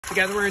So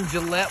guys, we're in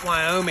Gillette,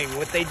 Wyoming.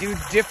 What they do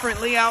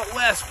differently out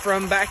west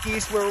from back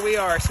east where we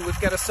are. So we've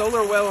got a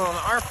solar well on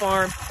our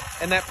farm,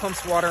 and that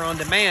pumps water on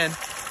demand.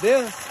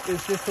 This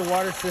is just a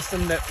water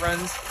system that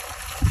runs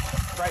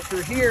right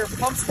through here,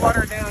 pumps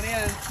water down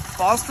in,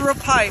 falls through a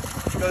pipe,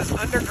 goes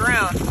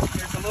underground.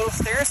 There's a little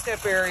stair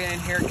step area in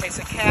here in case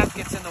a calf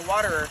gets in the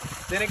water.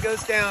 Then it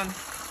goes down,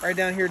 right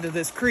down here to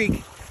this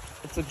creek.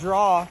 It's a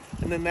draw,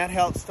 and then that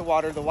helps to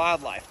water the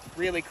wildlife.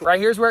 Really cool. Right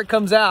here's where it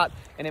comes out,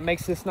 and it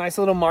makes this nice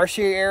little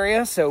marshy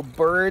area, so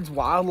birds,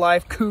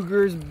 wildlife,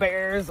 cougars,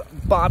 bears,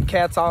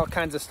 bobcats, all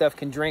kinds of stuff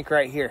can drink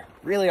right here.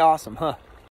 Really awesome, huh?